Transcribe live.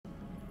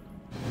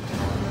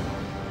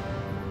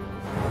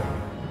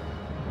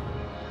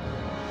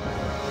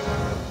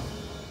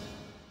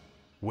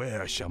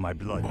Where shall my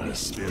blood be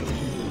spilled?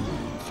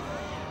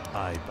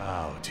 I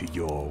bow to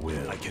your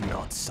will. I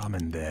cannot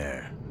summon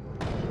there.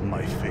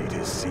 My fate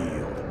is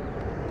sealed.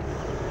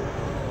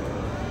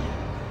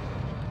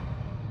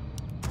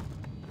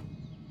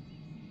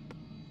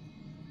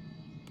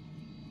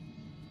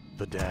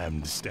 The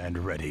damned stand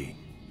ready.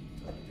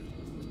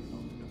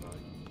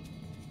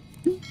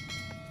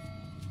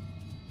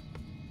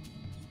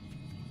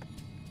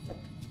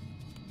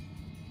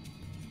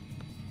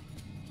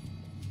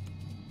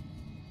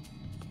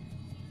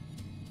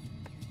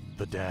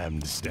 The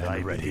damned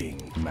stand ready,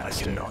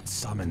 Master. I cannot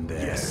summon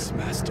there. Yes,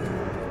 Master.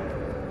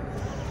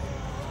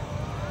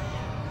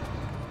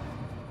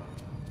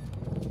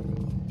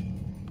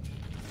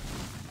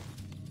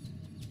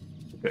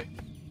 Okay.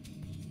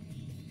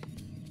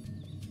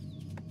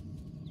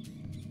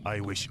 I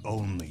wish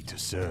only to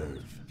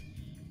serve.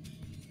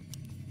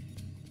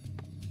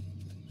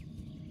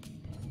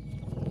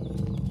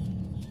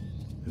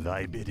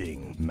 Thy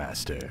bidding,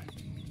 Master.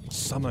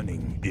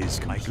 Summoning is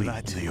complete. I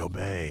gladly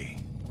obey.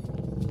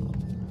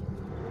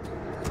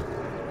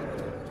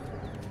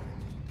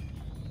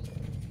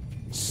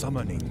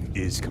 Summoning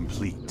is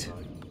complete.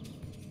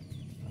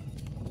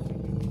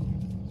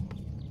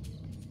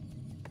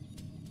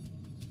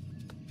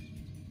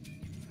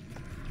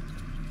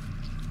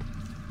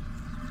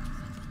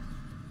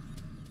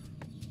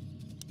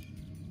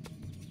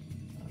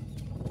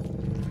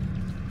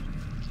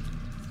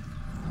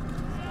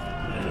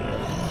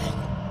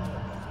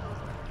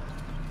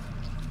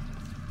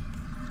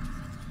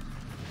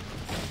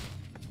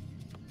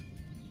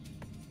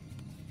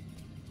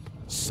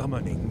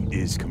 Summoning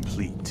is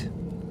complete.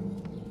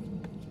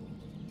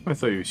 I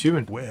thought you were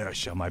human. Where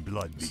shall my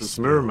blood be It's this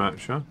mirror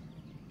match, huh?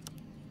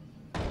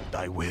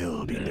 Thy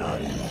will be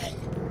done.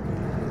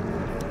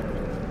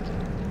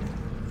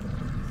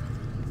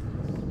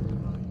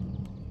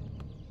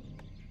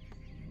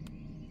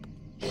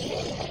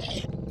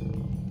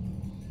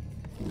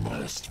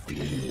 Must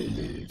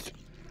bleed.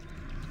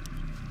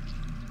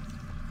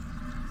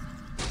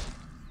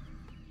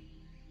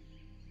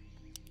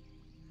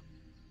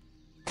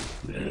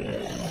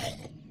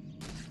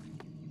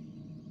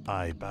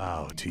 I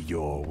bow to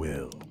your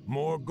will.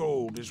 More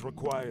gold is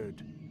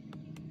required.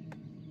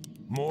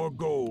 More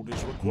gold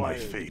is required.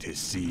 My fate is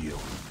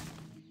sealed.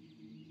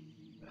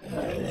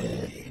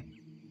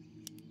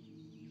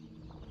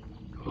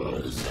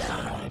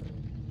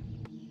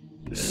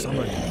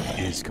 Summoning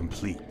is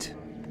complete.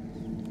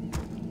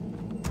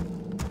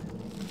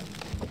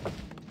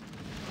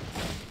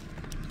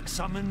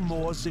 Summon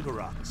more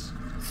ziggurats.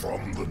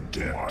 From the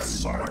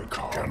depths, my might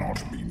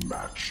cannot be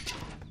matched.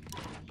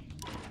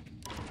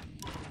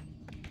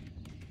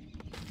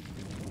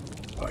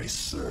 I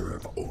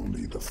serve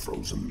only the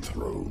frozen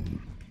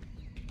throne.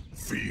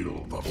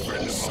 Feel the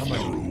venom of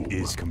Summoning doom.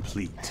 is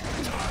complete.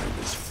 Time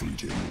is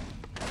fleeting.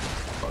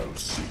 I'll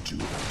see to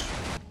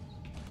it.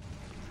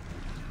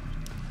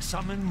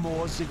 Summon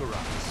more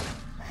ziggurats.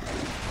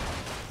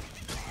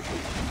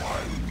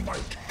 My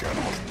might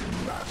cannot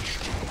be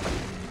matched.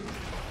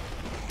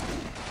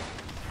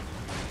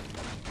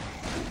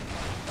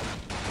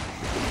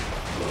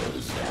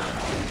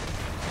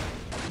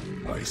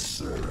 I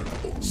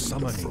serve only the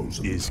Summoning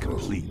frozen is throne.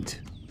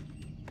 complete.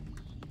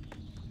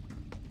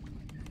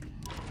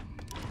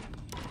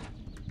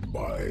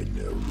 By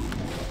Neru.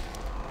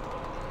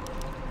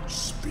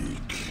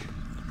 Speak.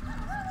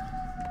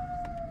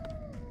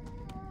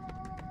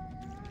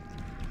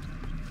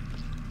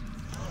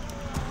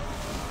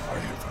 I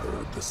have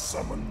heard the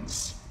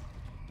summons.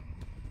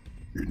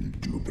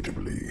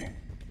 Indubitably.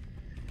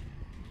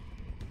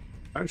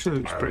 Actually,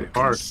 looks pretty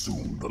I'll hard.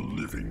 consume the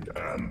living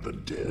and the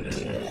dead.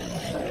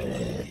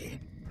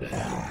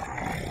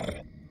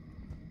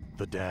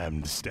 The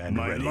damned stand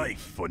My ready life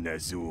for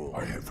Ner'zhul.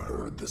 I have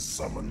heard the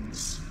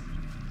summons.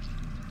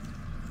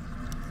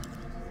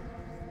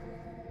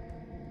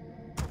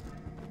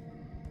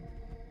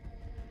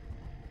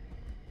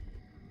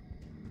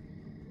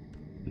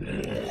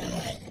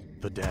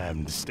 The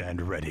damned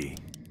stand ready.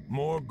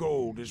 More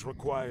gold is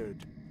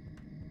required.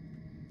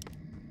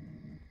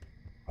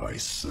 I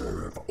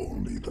serve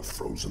only the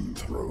frozen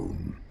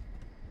throne.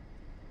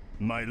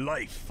 My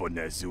life for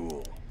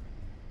Ner'zhul.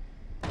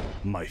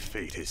 My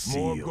fate is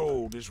More sealed.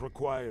 gold is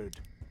required.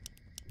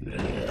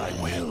 Thy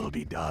will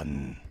be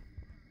done.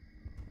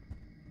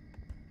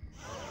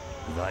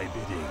 Thy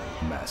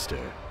bidding,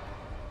 Master.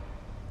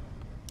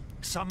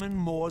 Summon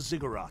more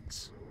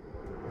ziggurats.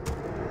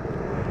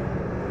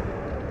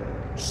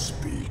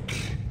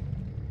 Speak.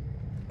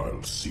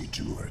 I'll see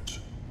to it.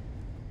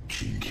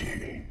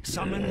 Kinky.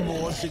 Summon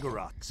more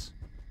ziggurats.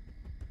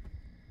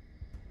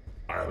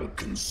 I'll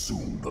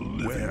consume the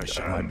living Where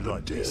shall my and the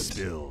blood be dead.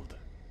 spilled?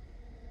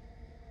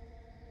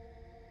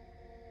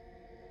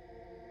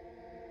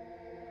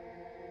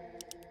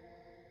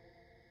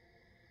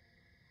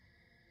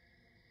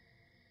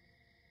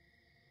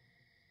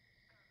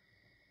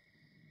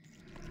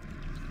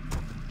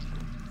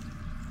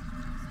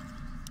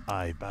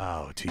 I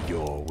bow to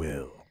your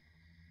will.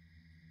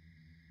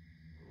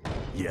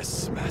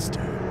 Yes,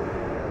 Master.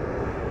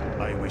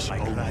 I wish I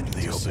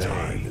gladly obey.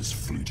 Time is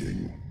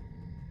fleeting.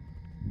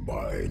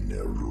 By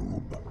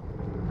Nerub.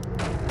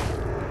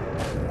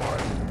 My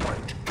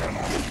might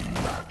cannot be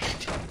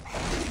matched.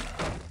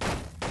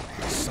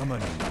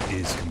 Summoning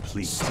is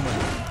complete.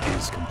 Summoning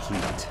is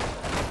complete.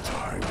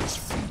 Time is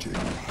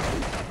fleeting.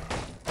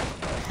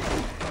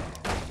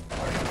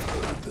 I have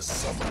heard the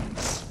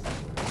summons.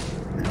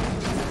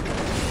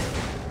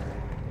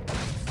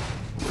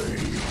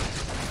 Ray,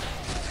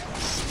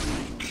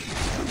 speak.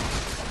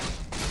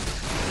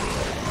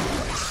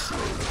 I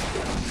serve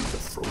only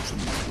the frozen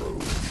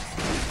throne.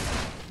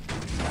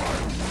 My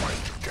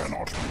might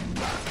cannot be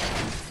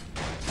matched.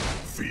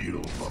 Feel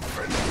the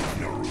venom of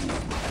Nerub.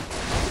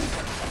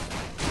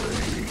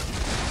 Ray,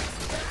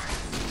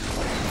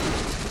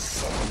 the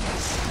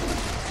summons.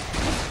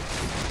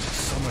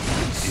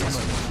 Summoning is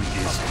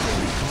complete.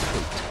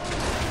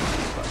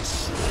 I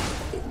serve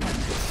only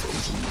the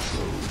frozen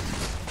throne.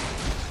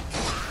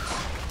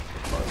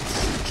 I'll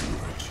see to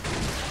it.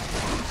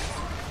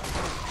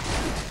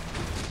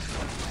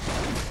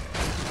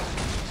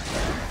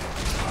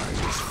 Time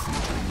is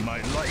fleeting. My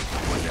life,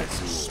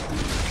 Azul.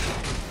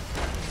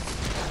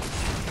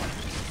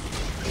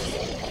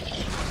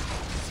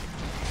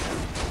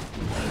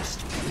 Last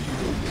plead.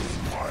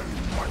 My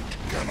might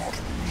cannot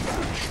be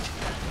matched.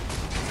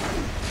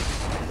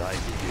 Thy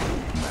will,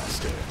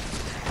 Master.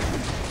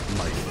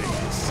 My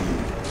fate is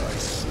sealed. I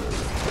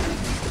serve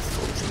only the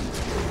frozen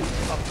throne.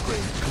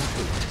 Upgrade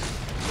complete.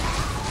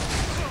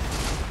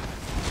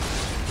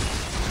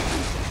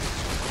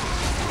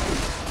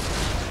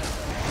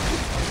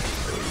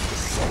 Heard the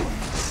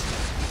summons.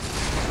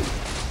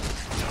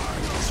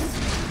 Time is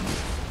fleeting.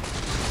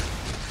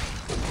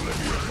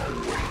 Oblivion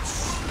awaits.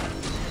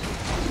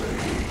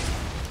 Ray.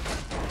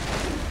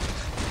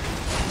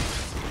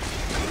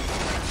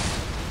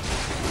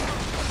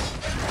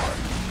 My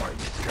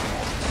might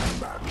cannot be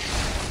matched.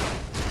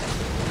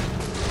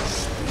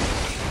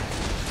 Speak.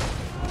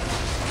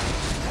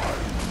 My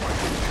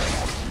might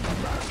cannot be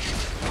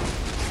matched.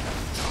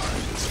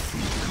 Time is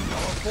fleeting.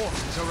 Our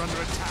forces are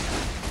under attack.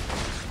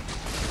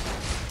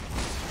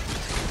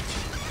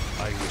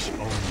 I wish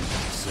only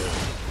to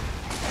serve.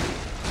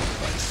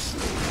 I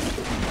serve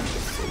only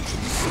the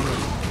frozen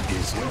throne.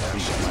 Summoning is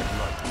complete. My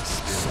blood is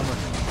spilled.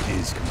 Summoning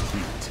is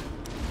complete.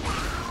 I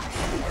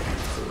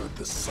have heard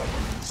the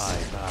summons. I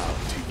bow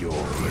to your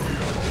will.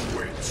 Oblivion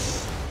awaits.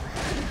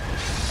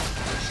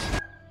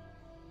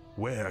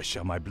 Where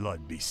shall my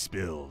blood be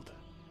spilled?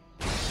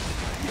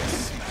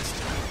 Yes,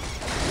 Master.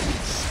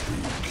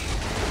 Speak.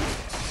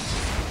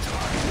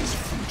 Time is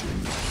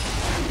fleeting.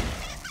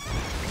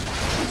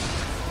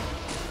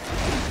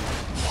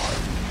 My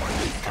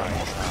might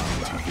cannot be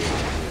To matched. your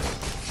will.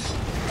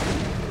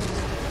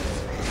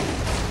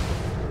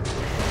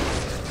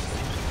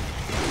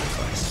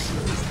 I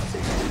serve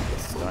only the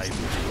Thy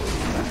frozen will,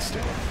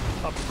 Master.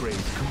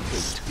 Upgrade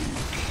complete.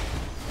 Speak.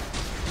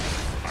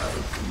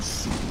 I'll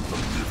consume the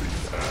living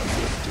and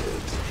the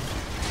dead.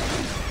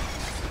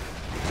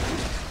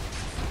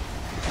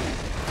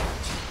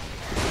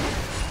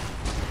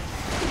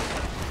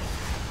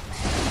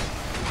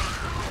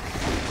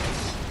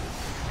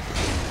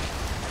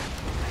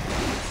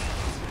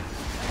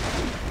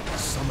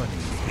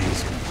 Summoning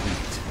is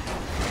complete.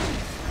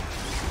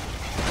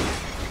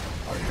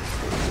 I have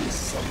heard the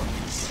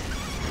summons.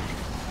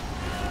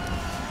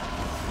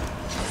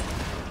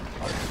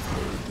 I have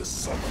heard the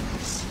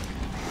summons.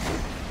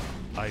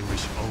 I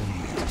wish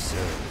only to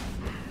serve.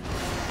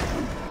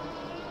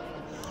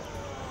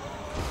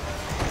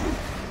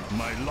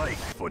 My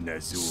life for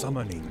Ner'zhul.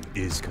 Summoning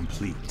is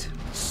complete.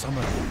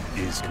 Summoning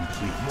is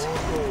complete. More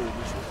gold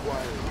is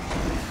required.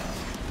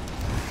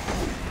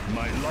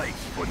 My life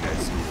for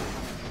Ner'zhul.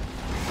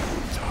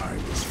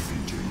 Time is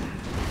fleeting.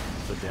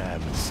 The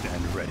damned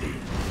stand ready.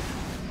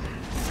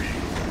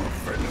 Feel the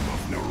venom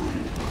of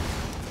Nerub.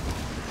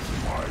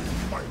 My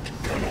might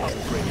cannot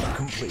Upgrade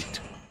complete.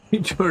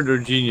 Each other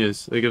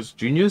genius. I guess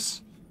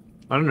genius?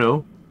 I don't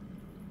know.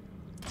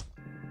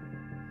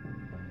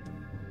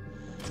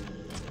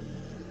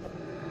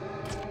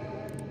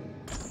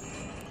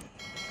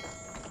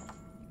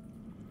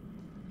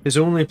 His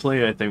only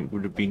play, I think,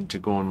 would have been to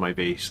go on my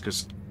base,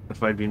 because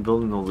if I'd been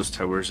building all those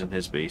towers in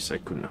his base, I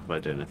couldn't have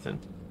had anything.